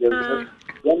down ya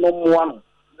no mo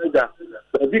ja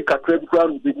bi kakra bi kwa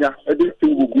rubinya e dey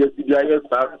tingu bi esi dia yes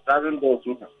 $1,000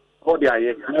 so for the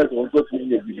aye na so go to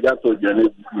me bi ya to jana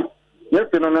bi yes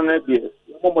no na bi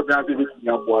mo da bi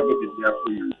ya bo ni bi ya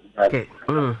okay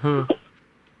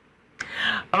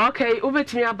okay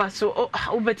ubetimi abaso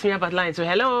ubetimi aba line so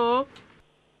hello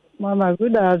Mama,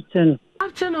 good afternoon.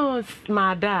 Afternoon,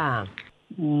 madam.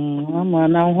 Mama,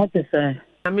 now what is that?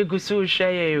 Amigo so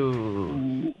share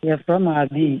you. You're from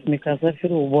Abi, because I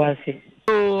feel Obuasi.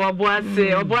 Oh,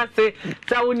 Obuasi.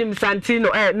 Saunim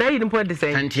Santino. Na you didn't put the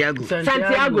same. Santiago.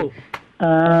 Santiago,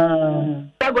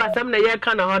 some na ye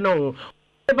kind of no.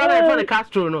 The brother for the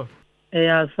Castro, no.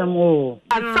 Yeah, some more.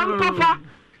 And some papa.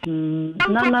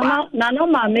 No,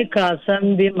 ma make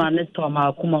some be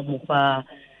manitoma kuma mupa.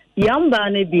 Yamba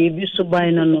ne baby so by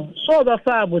no. So the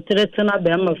far but threaten a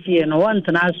bema fear no one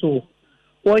to naso.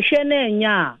 Washene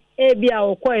nya, ebia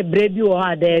or quite brave you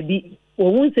or there be.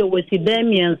 Or won't say with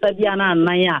Damian Sabiana and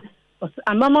Naya.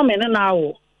 A mamma men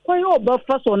now. Why you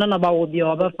buffers on and about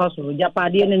your buffers or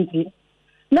Japadian and tea?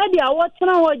 Nadia, what's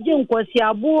now what Jim was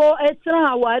ya boo,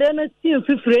 etra, warren still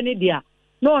 50 dia.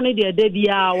 No need a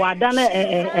debia,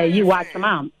 wadana you watch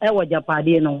ma'am, ewa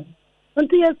Japadiano.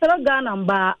 Until you start gun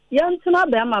ba, Yansana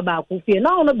Bama Bakufi,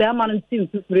 now no Berman seems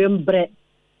to frame bread.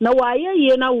 Now, why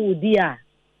ye na would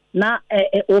na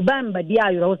Obamba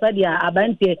dia, Rosadia,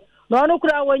 Abante, no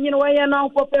crowd when you know why you're now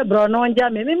for February, no one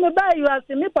jammy. Me buy you as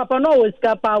me, Papa, no, is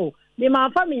capao. Me, my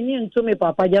family, to me,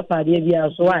 Papa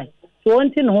Japadia, so why? So,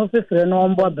 one thing, no, no,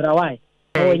 on board, Brawai.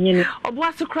 Oh,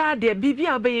 what's the crowd there? Baby,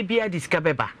 baby, I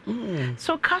discover.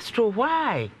 So, Castro,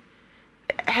 why?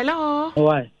 Hello?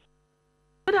 Why?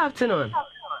 Good afternoon.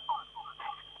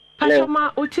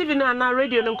 Pachoma, TV na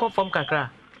radio no come from Kakra.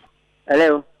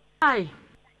 Hello. Hi.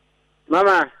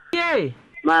 Mama. Yay.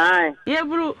 My. Yeah,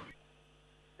 bro.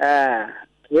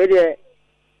 We dey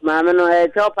mama no e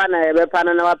chopa na e be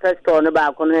pana na wa pesto no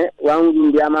ba ko ne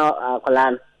wan bia ma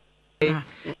akolan.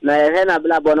 Na e he na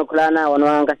bla bono kolana wono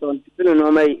an ka so tinu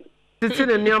no mai.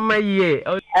 Tinu no mai ye.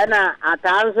 Ana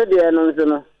atanso de no so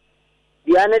no.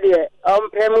 Dia ne de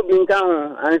pemu binka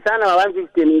ho ansa na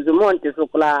 150 ni zo monte so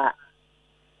kula.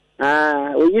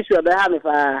 O yisu be ha me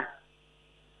fa.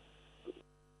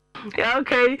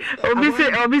 Okay,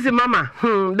 obviously, Mama.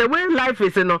 The way life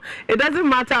is, it doesn't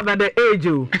matter about the age.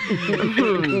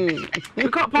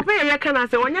 Because Papa, you can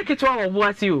say when you get to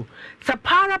was you. So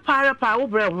para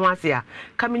Obra was ya.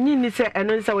 Coming in, say,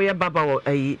 and then say, Baba,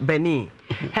 Benny.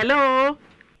 Hello.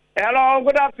 Hello,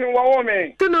 good afternoon,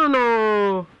 woman.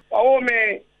 No.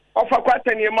 Woman, of a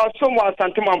question, you must somewhat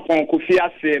Santaman Pon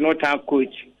Kufiase, no time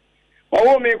coach.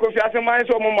 Woman, Kufiase, my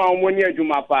so mama, when you do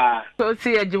my pa. So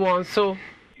see, you want so.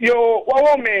 Yo,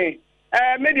 woman,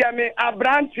 media me a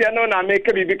branch, no, na make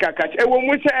a baby catch. A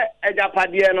woman say a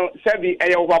Japadiano, Sevi,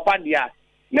 a Wapadia.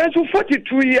 Now,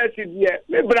 42 years, dear,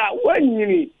 me bra, 1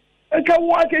 year. I can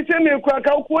walk a semi crack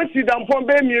out, what's it down from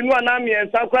Bemi and one army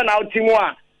and Sakran out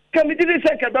Timoa. Can we do the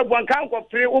second one can't go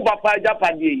pray over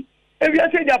Japadi? If you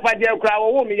say Japadia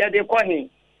crowd, woman, ya de coin.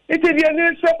 It is the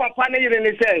new shop of Panay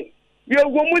and say, your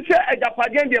woman say a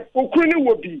Japadian, the Pokuni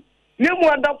will be.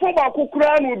 Nemu adafo ba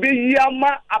kokura no be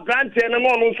yama abrante no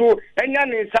no so enya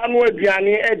ne nsa no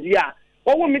aduane adia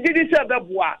wo me didi se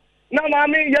beboa na ma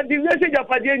me ya di wese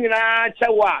japade nyina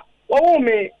chewa wo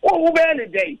me wo be ne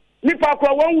dey nipa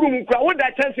kwa wanwurum kwa wo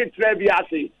da chance tra bi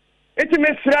ase eti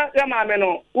me sra ya ma me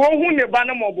no wo hu ne ba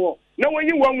ne mobo na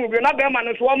wonyi wanwu bi na be ma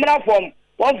no so wo mra fom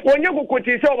wonye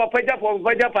kokoti se wo papa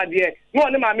japade no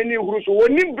ne ma me ne huru so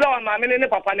woni bra ma me ne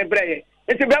papa ne breye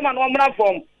eti be ma no mra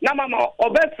fom na mama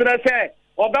obesre se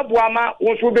obeboama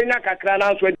wo so benya kakra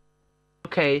na so.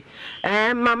 Okay,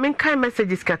 ma men kai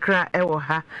messages kakra e wo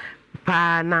ha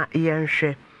pa na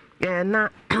yenhwe na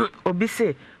obi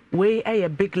se we a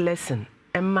big lesson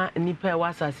emma nipa wa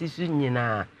asase su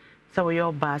nyina sa we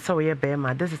oba sa we be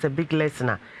ma. This is a big lesson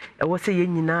e wo se ye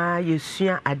nyina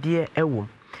yesua ade e wo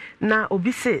na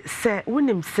obi se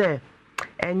wonim se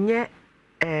enye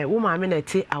wo ma me na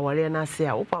ti aware na se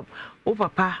a wo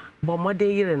papa bo mode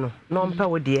yire no no mpa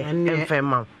wo de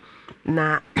emfema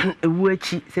na ewu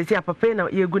achi sesi a papa na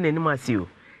yegu nanim ase o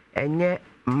enye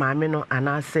maame no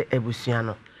anase ebusua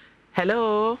no.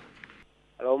 Hello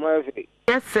my friend.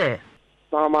 Yes sir.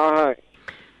 Mama hi.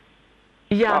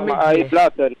 Yeah, me I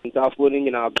flat and phone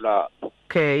in abla.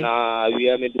 Okay. Na we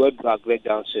am do drag red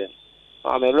junction.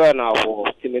 I'm a runner for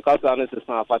Timika Sanis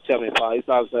na facha me fa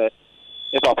isa se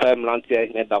e papa mlantia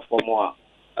in da formo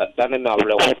a dan na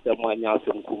we west mo anya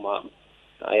asem kuma.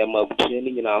 I am a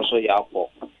training in also yakọ.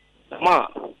 Ma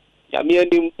ya mi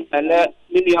enim ene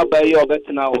ni abaye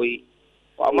obetina we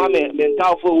ama me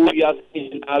ntafo wo ya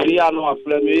abi ya no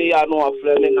afle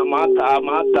me na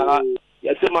mata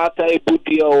yes mata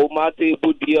ebudia o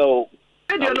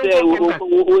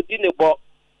odi ne bo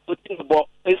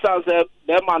esanse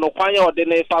be ma no kwanye ode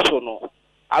ne fa so no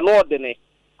ano ode ne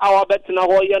awa betina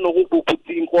ho ye no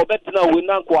hukukuti nko betina we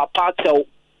na nko apachew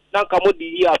na nka mo di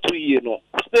yi atu yi no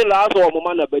still aso o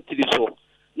mo na betiri so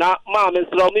na ma me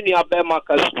sra mi ni abe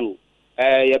makastu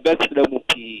ye betina mu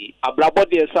pi abrabo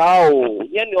de sa o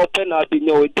ye ni open na bi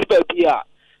ne o di ba bi a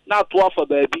na to afa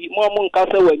ba bi mo nka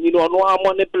se wanyi no no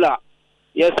amo ne bla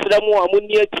ye sra mu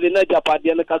amuni etire na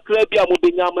japade ne kakra bi amu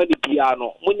benya ma ni bia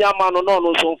no munya ma no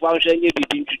no so mfa hwe nye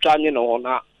bibi ntwitwa nye no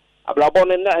na abrabo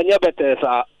ne na enye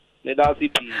betesa ne da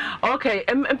sipi okay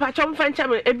empachom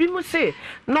fancham ebi mu se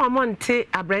no monte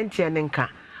abrantie ne nka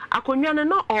akonwa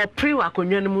no or pre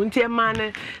akonwa no mu ntie ma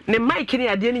ne mic ni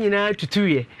ade ni nyina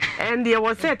tutuye and there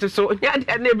was set so nya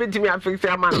de na ebetimi afix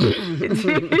ama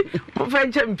no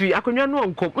fancham pi akonwa no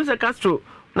onko mu se Castro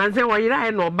Nancy, why you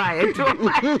are not buy it?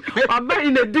 I'm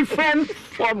in a different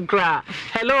form.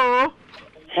 Hello.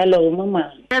 Hello,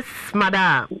 Mama. Yes,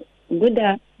 Madam. Good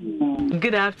afternoon.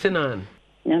 Good afternoon.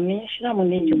 Nyamisha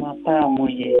muniji mapa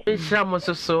moye. Misha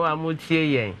mososo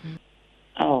amutie yen.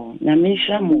 Oh,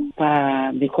 nyamisha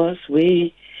mupa because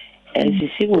we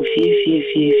sisi wo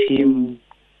fie mu.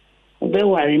 Obe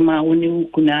warima woni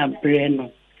ukuna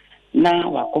breno na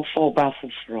wakofo ba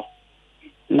fufuro.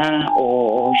 Na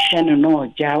o shenu no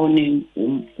jawo ni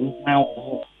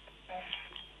mawo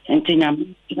entinya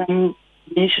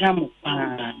nishra mu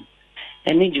pa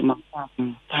eni juma pa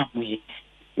mu ye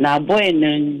na boy na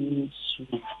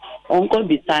onko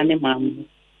bitane mam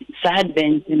sad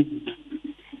bentin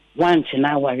once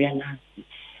na wari na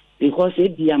because e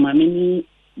bia mami ni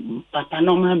papa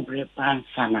no ma bre pa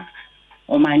sana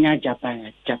o manya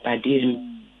japade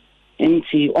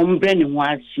enti ombre ni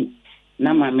wasi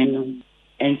na mami no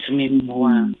entumi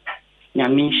moa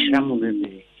nyame shiramu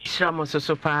bebe shiramu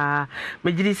so pa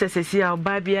mejiri sesesi a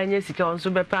oba bia nya sika onso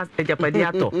be pass ejapade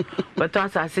ato beto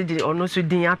asase di ono so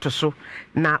din ato so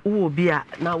na wo bia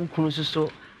na wukunu so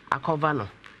akova no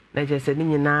na je se ni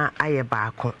nyina aye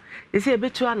baako ese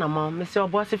ebetu anamo me se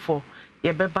obosefo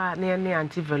ye beba na ye ne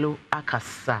antivelo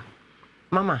akasa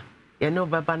mama ye no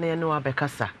beba na ye no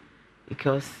abekasa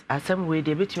because asem we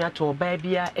dey betumi ato oba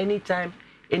bia anytime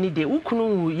any day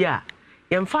wukunu ya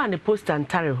yemfa ne post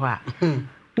antare ho a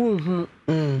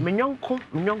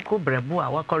menyonko brebo a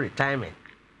wako retirement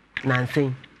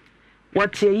nansen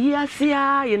what ye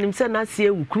asia yenim se na se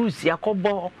wu cruise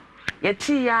yakobo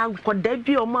yeti ya koda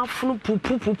bi o mafunu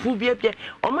pupu bia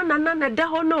o manana na da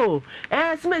ho no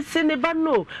sme se ne ba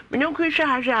no menyonko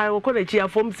hwa hwa wako na chi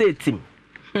afom se tim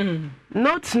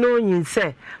not knowing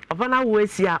say papa na wo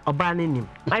asia oba na nim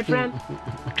my friend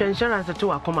insurance to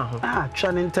akoma ho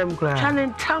channing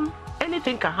tam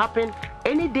anything can happen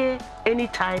any day,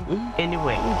 anytime,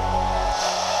 anywhere.